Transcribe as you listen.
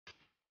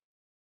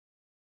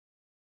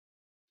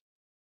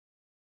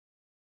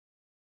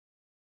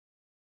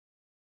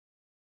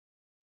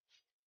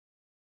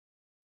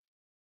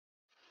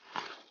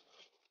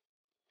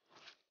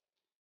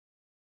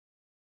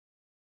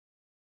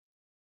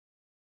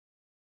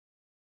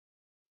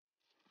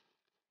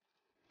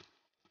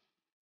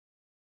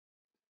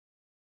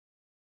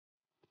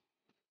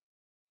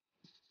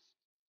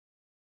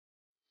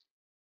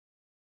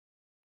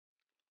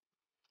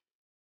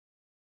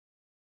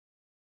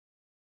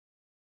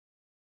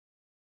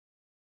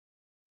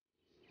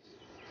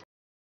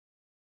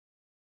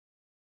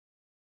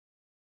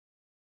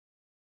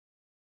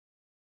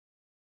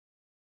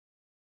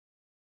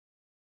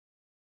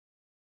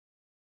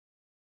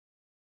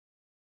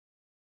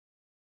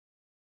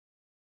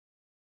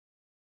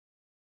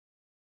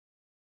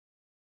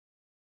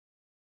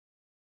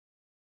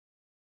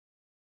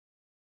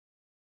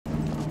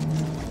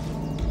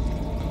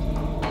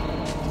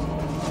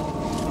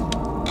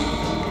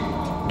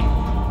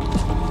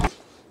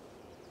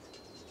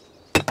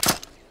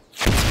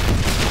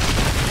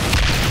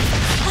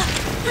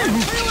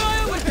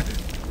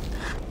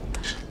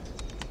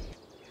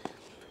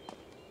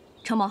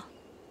长毛，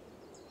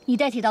你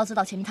带铁刀子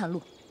到前面探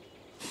路。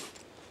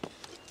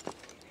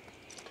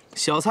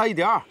小菜一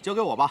碟儿，交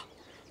给我吧。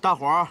大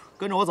伙儿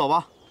跟着我走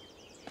吧。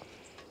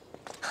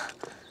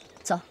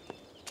走。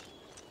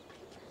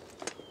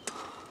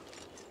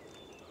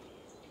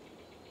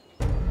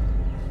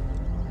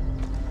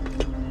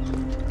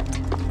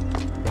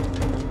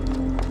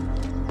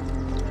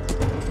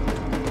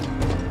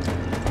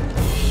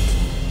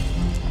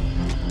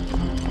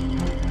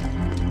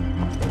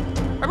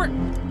哎，不是，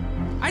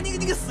哎，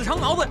你个死长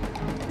脑子，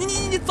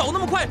你走那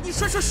么快，你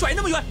甩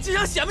那么远，就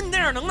想显摆你那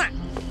点能耐。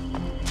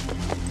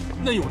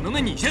那有能耐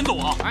你先走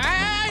啊！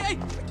哎，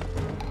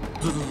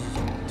走。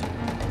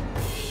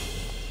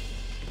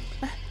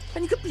哎，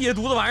你个瘪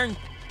犊子玩意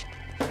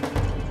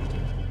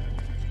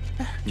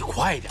儿！你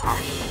快点儿！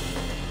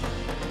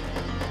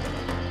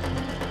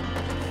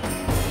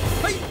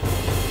哎，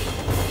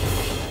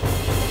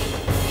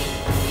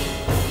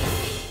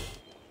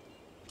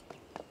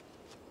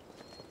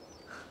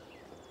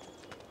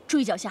注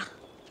意脚下。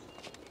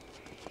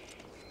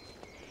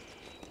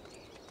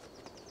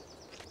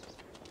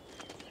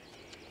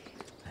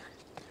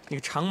你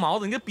个长毛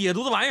子，你个瘪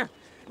犊子玩意儿，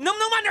你能不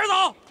能慢点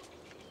走？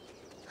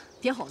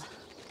别吼了，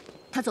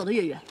他走得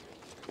越远，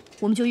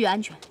我们就越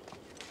安全。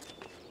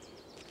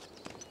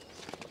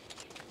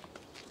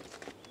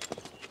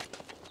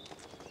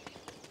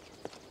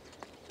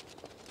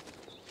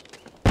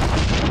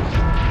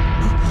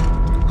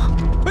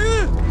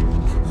哎，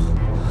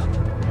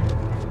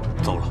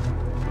糟了，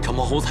长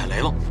毛猴踩雷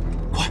了，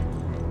快，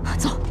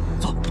走。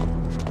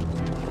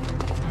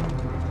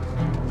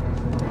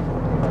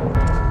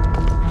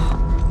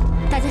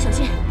大家小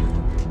心！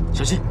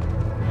小心！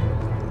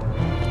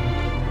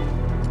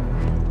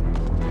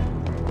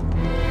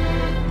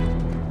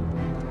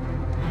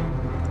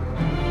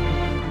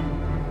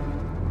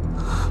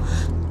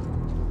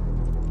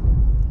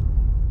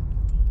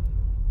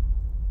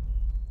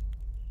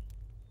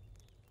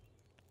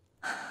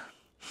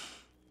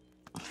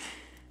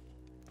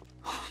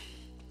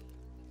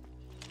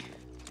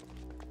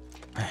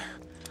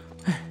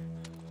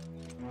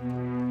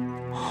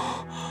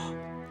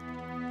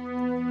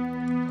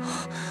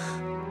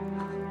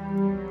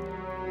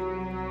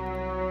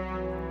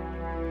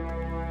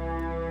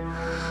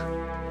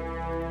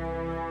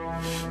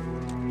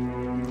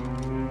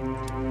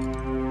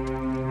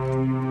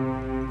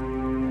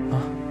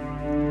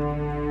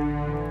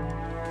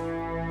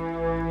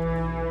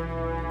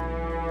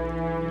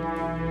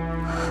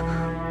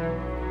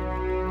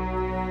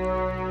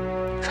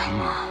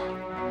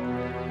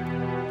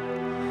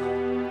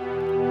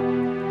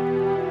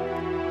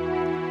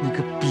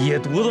瘪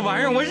犊子玩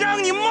意儿，我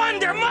让你慢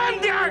点，慢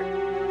点儿！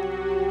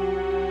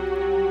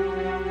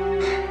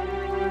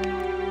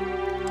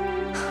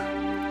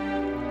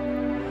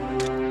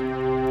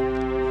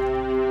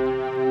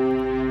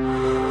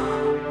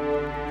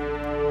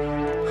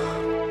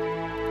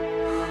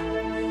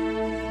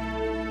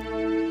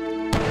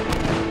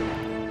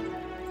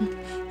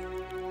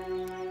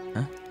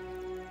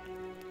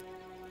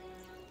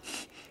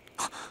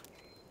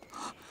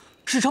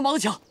是长毛的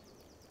枪，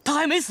他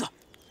还没死。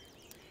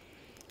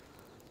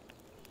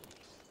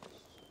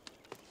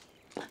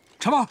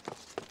长毛，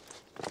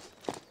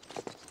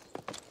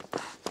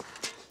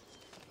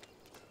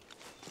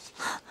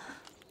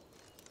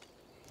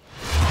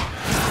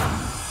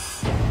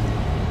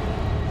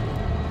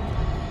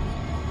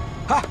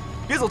哎，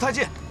别走太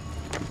近，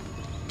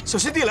小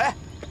心地雷。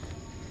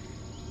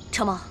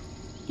长毛，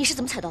你是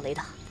怎么踩到雷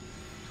的？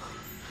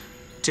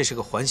这是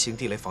个环形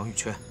地雷防御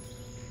圈，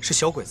是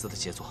小鬼子的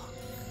杰作。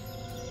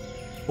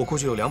我估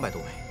计有200多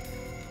枚，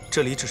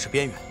这里只是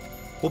边缘。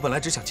我本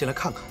来只想进来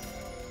看看。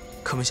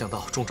 可没想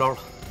到中招了！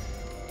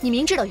你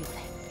明知道有雷，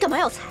干嘛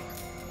要踩啊？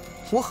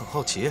我很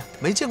好奇，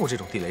没见过这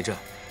种地雷阵，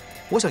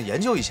我想研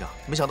究一下，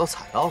没想到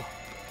踩到了。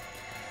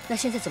那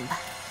现在怎么办？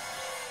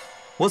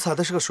我踩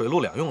的是个水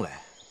陆两用雷，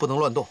不能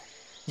乱动，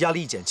压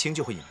力一减轻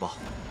就会引爆。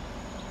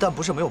但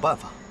不是没有办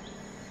法，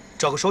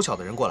找个手巧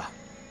的人过来，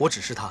我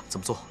指示他怎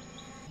么做。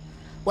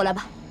我来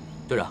吧。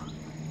队长，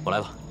我来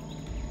吧。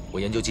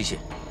我研究机械，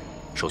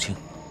手轻，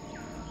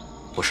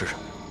我试试。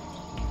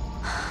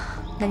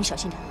那你小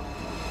心点。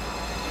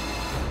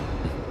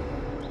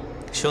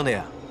 兄弟，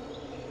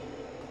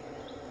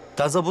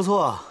胆子不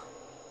错，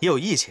也有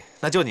义气，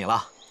那就你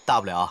了。大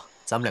不了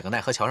咱们2个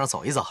奈何桥上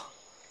走一走。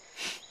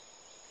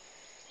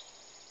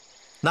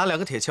拿2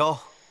个铁锹，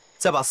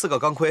再把4个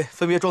钢盔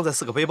分别装在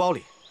4个背包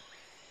里，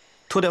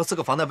脱掉4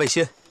个防弹背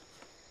心，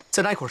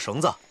再拿一捆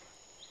绳子，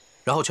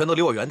然后全都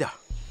离我远点。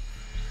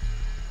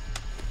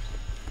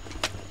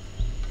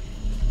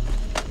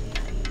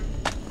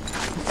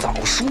早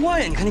说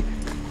呀！你看你。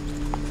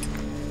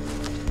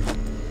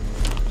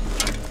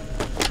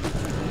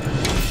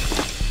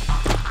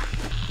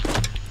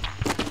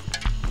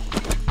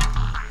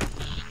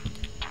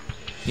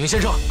 宁先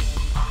生，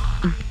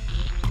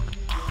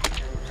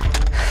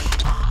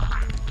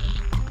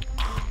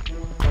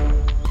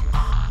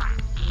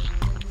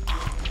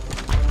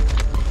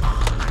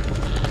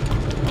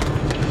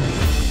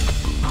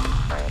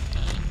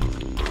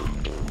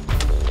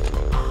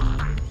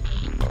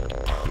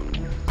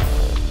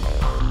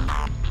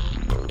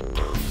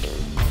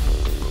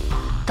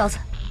刀子，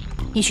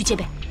你去戒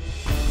备。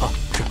好，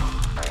是。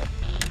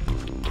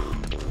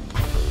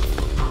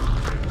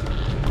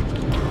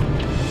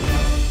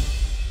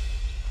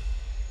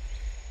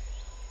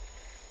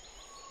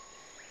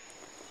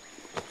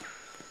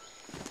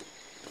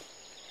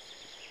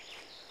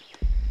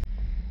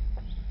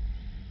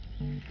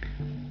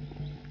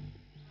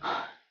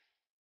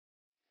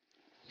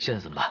现在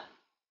怎么办？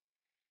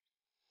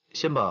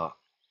先把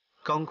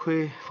钢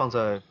盔放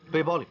在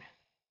背包里面，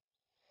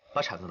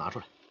把铲子拿出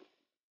来。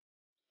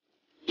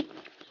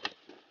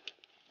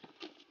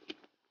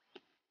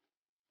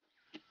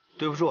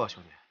对不住啊，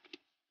兄弟，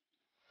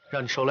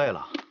让你受累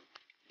了。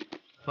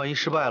万一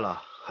失败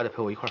了，还得陪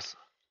我一块死。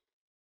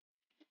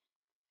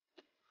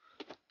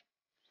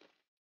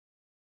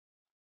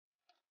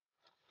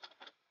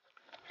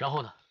然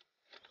后呢？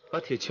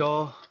把铁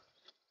锹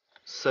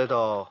塞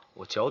到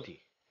我脚底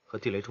和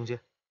地雷中间。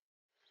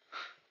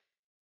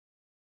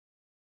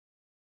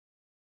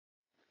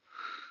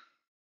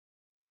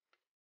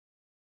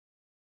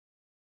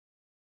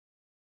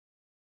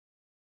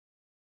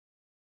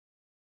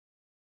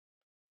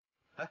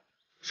哎，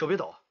手别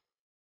抖啊！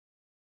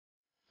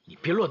你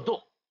别乱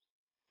动，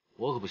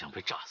我可不想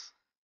被炸死。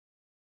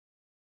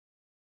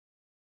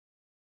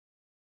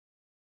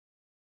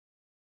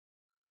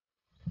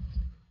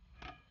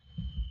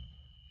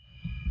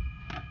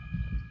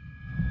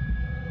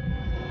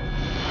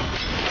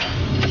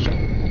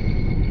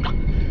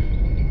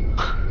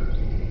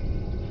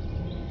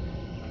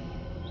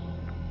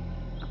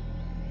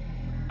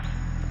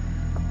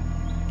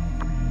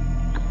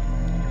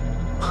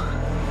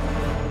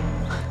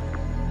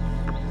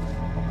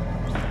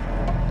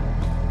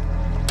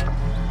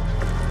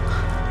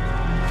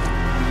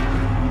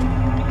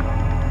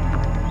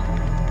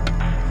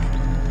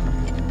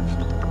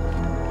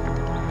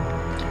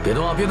别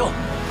动啊！别动！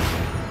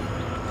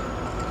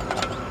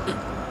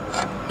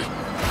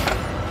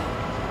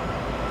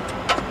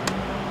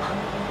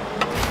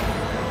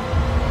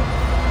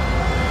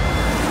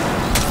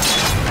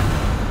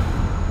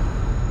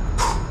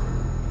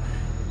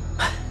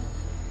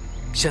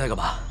现在干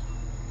嘛？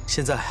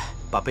现在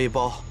把背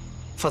包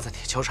放在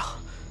铁锹上，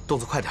动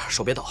作快点，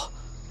手别抖。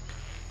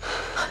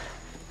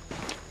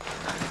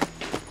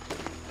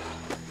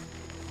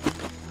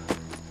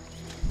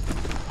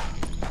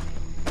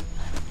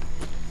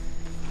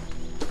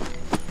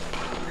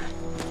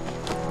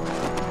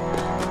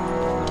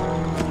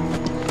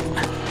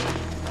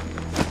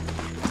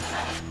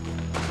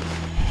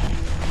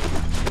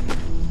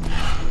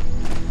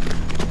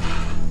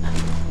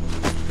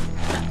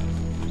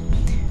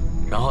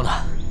然后呢？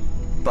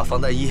把防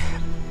弹衣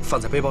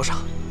放在背包上。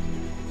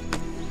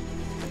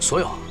所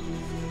有？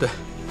对。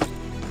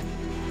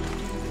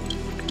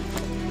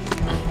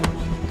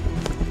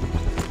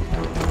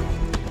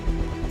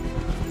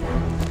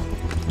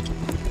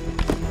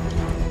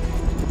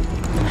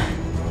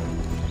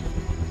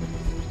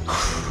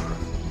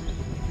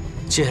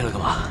接下来干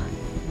嘛？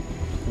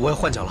我要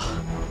换脚了，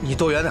你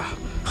躲远点。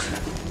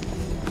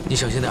你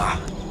小心点儿。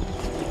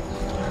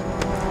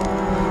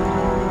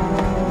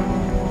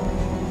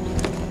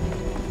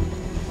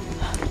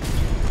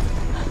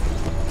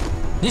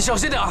你小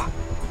心点儿！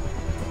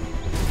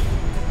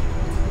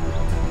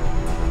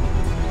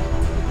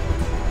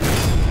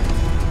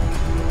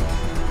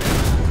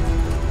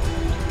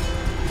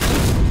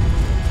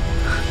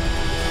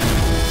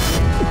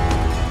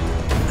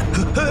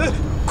哎，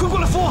快过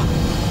来扶我！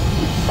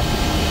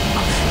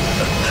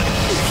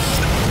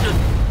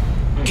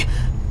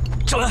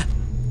站稳，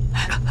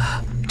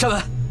站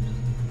稳。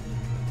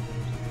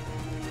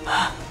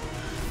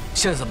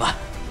现在怎么办？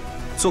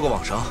做个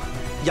网绳，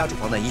压住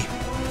防弹衣。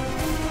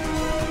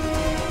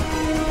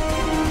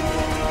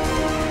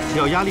只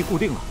要压力固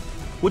定了，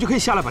我就可以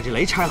下来把这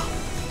雷拆了。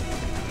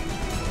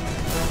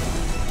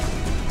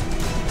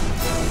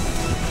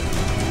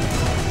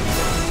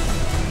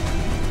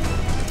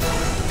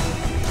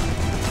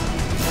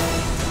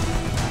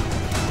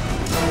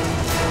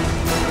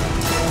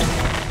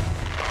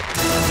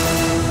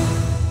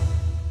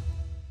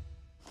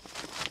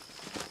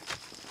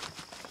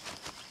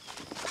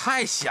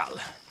太险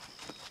了！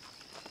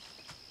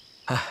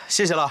哎，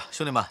谢谢了，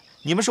兄弟们，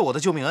你们是我的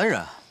救命恩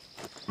人。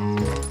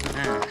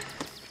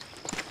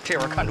这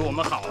会儿看出我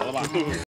们好了吧？